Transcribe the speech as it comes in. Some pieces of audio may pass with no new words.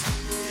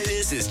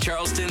This is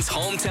Charleston's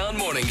hometown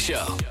morning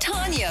show.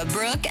 Tanya,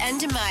 Brooke,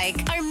 and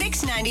Mike are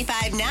Mix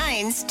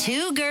 95.9's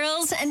Two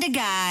Girls and a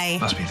Guy.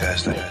 Must be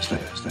Thursday.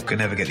 Could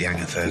never get the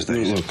hang of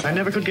Thursdays. I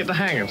never could get the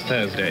hang of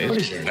Thursdays. What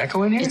is there, an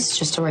echo in here? It's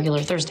just a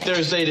regular Thursday.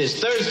 Thursday it is.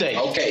 Thursday.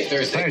 Okay,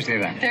 Thursday.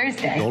 Thursday then.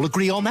 Thursday. All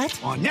agree on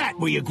that? On that,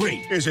 we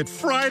agree. Is it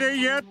Friday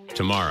yet?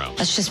 Tomorrow.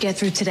 Let's just get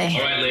through today.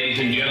 All right, ladies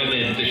and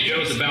gentlemen, the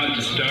show's about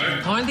to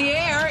start. On the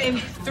air in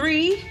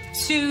 3,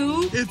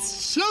 2...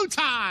 It's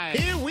showtime!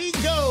 Here we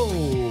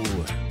go!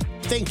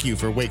 Thank you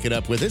for waking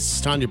up with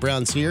us. Tanya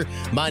Brown's here.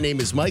 My name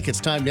is Mike. It's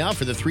time now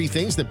for the three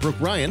things that Brooke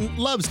Ryan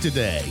loves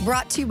today.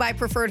 Brought to you by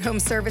Preferred Home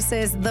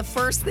Services. The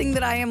first thing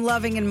that I am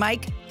loving, and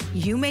Mike,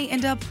 you may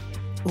end up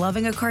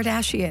loving a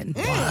Kardashian.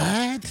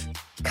 What?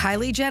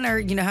 Kylie Jenner,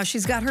 you know how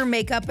she's got her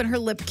makeup and her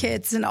lip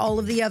kits and all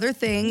of the other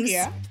things.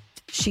 Yeah.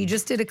 She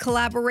just did a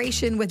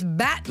collaboration with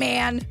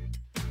Batman,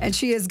 and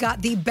she has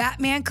got the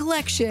Batman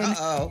collection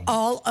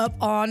all up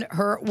on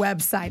her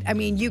website. I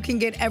mean, you can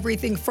get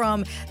everything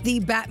from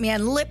the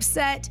Batman lip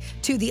set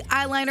to the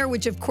eyeliner,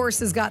 which of course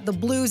has got the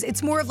blues.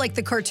 It's more of like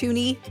the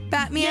cartoony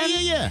Batman.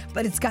 Yeah.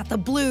 But it's got the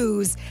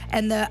blues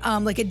and the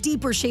like a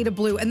deeper shade of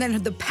blue. And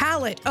then the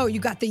palette, you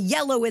got the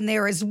yellow in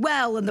there as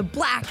well, and the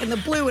black and the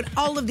blue and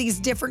all of these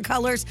different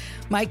colors.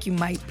 Mike, you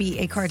might be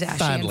a Kardashian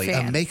Finally,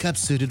 fan. a makeup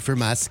suited for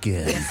my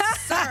skin.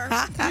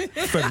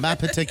 For my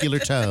particular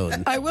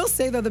tone. I will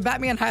say, though, the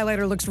Batman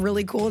highlighter looks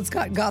really cool. It's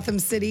got Gotham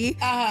City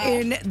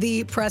in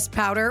the pressed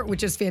powder,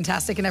 which is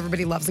fantastic, and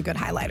everybody loves a good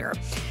highlighter.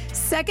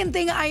 Second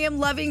thing I am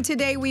loving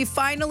today, we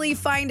finally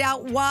find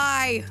out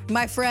why,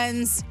 my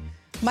friends,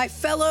 my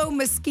fellow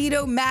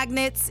mosquito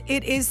magnets,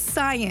 it is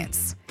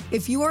science.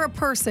 If you are a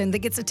person that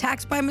gets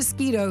attacked by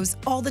mosquitoes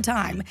all the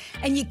time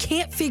and you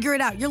can't figure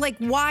it out, you're like,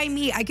 why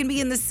me? I can be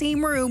in the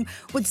same room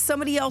with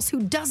somebody else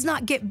who does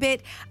not get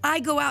bit. I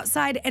go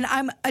outside and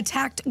I'm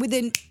attacked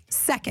within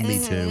seconds.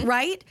 Me too.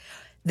 Right?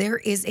 There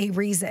is a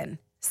reason.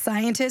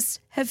 Scientists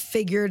have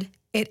figured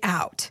it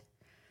out.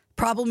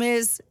 Problem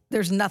is,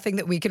 there's nothing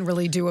that we can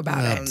really do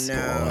about it.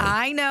 no.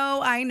 I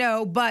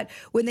know. But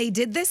when they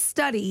did this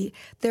study,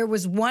 there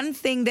was one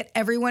thing that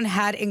everyone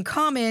had in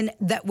common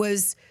that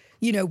was,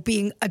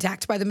 being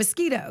attacked by the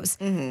mosquitoes.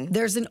 Mm-hmm.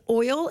 There's an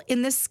oil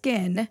in the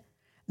skin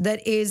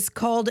that is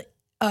called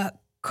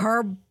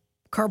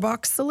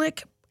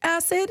carboxylic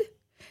acid.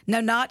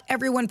 Now, not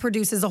everyone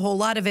produces a whole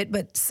lot of it,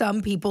 but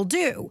some people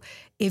do.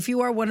 If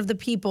you are one of the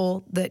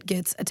people that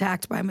gets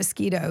attacked by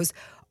mosquitoes,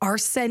 are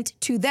sent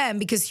to them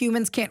because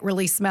humans can't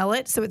really smell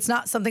it. So it's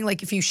not something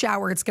like if you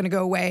shower, it's going to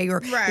go away,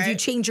 or if you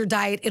change your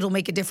diet, it'll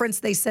make a difference.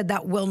 They said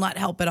that will not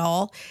help at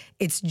all.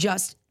 It's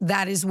just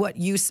that is what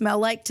you smell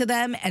like to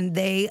them, and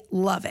they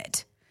love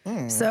it.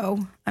 So,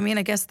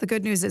 I guess the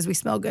good news is we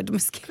smell good to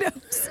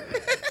mosquitoes.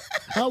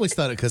 I always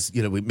thought it because,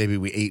 maybe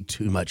we ate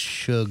too much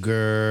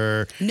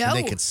sugar. No. And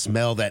they could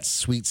smell that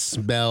sweet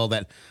smell,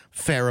 that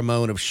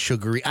pheromone of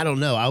sugary. I don't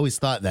know. I always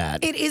thought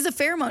that. It is a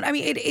pheromone.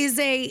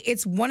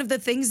 It's one of the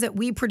things that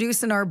we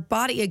produce in our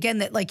body, again,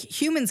 that like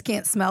humans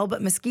can't smell,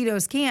 but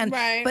mosquitoes can.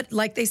 Right. But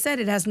like they said,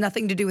 it has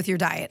nothing to do with your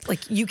diet.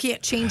 Like you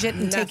can't change it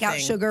and take out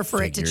Nothing. sugar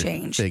for it to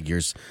change.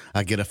 Figures.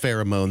 I get a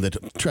pheromone that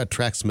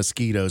attracts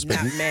mosquitoes, but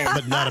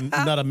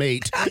not a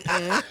mate.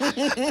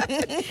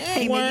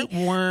 Hey,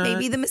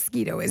 maybe the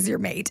mosquito is your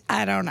mate.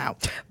 I don't know.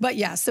 But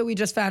yeah, so we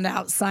just found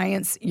out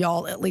science,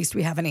 y'all, at least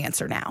we have an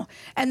answer now.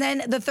 And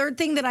then the third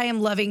thing that I am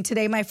loving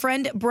today, my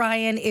friend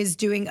Brian is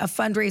doing a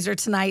fundraiser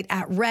tonight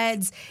at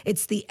Reds.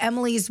 It's the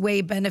Emily's Way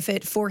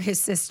benefit for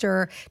his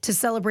sister to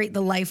celebrate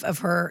the life of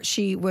her.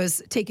 She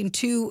was taken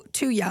too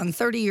young,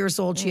 30 years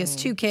old. She has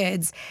 2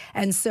 kids.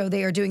 And so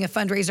they are doing a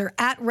fundraiser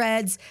at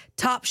Reds,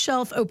 top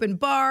shelf, open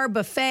bar,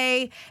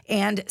 buffet,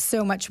 and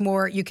so much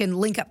more. You can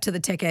link up to the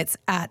tickets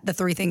at the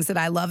 3 things that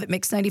I love at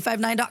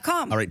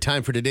mix959.com. All right,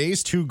 time for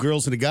today's Two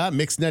Girls and a Guy,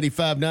 Mix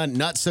 95.9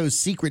 Not So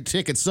Secret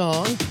Ticket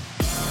Song.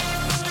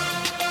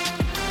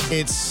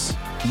 It's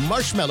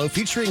Marshmello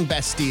featuring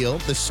Bastille.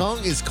 The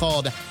song is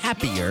called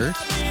Happier.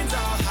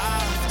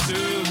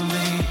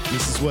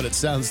 This is what it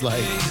sounds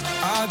like.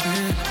 I've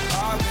been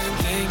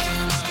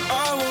thinking,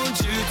 I want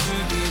you to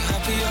be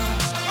happier.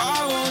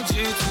 I want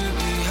you to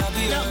be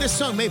happier. Now, this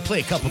song may play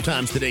a couple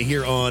times today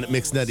here on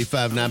Mix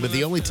 95.9, but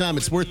the only time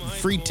it's worth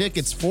free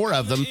tickets, 4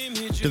 of them,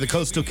 to the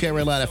Coastal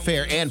Carolina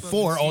Fair and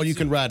 4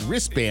 all-you-can-ride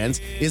wristbands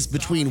is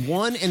between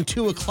 1 and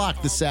 2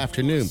 o'clock this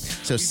afternoon.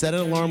 So set an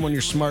alarm on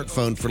your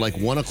smartphone for like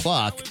 1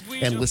 o'clock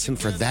and listen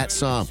for that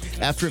song.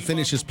 After it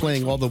finishes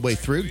playing all the way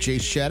through, Jay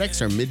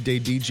Shaddix, our midday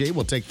DJ,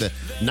 will take the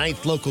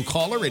 9th local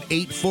caller at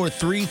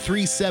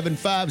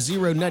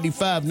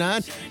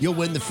 843-375-0959. You'll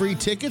win the free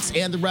tickets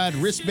and the ride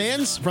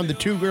wristbands from the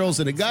Two Girls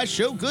and a Guy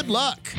show. Good luck.